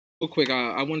Real quick,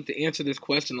 I wanted to answer this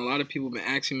question. A lot of people have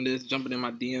been asking me this, jumping in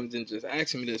my DMs and just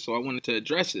asking me this, so I wanted to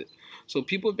address it. So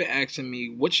people have been asking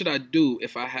me, what should I do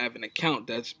if I have an account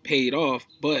that's paid off,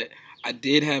 but I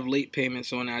did have late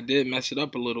payments on it, I did mess it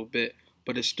up a little bit,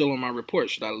 but it's still on my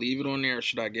report. Should I leave it on there or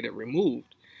should I get it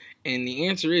removed? And the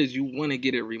answer is you want to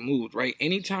get it removed, right?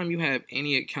 Anytime you have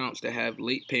any accounts that have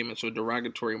late payments or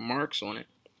derogatory marks on it,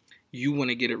 you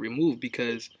want to get it removed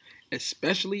because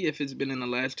especially if it's been in the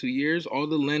last 2 years, all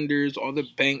the lenders, all the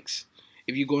banks,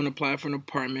 if you go and apply for an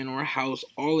apartment or a house,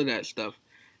 all of that stuff,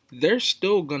 they're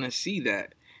still going to see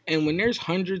that. And when there's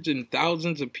hundreds and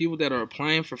thousands of people that are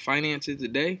applying for finances a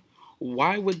day,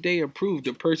 why would they approve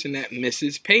the person that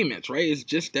misses payments, right? It's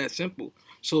just that simple.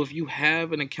 So if you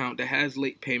have an account that has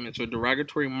late payments or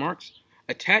derogatory marks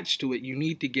attached to it, you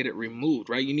need to get it removed,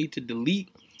 right? You need to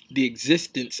delete the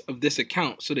existence of this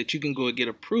account so that you can go and get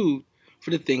approved for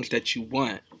the things that you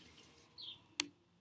want.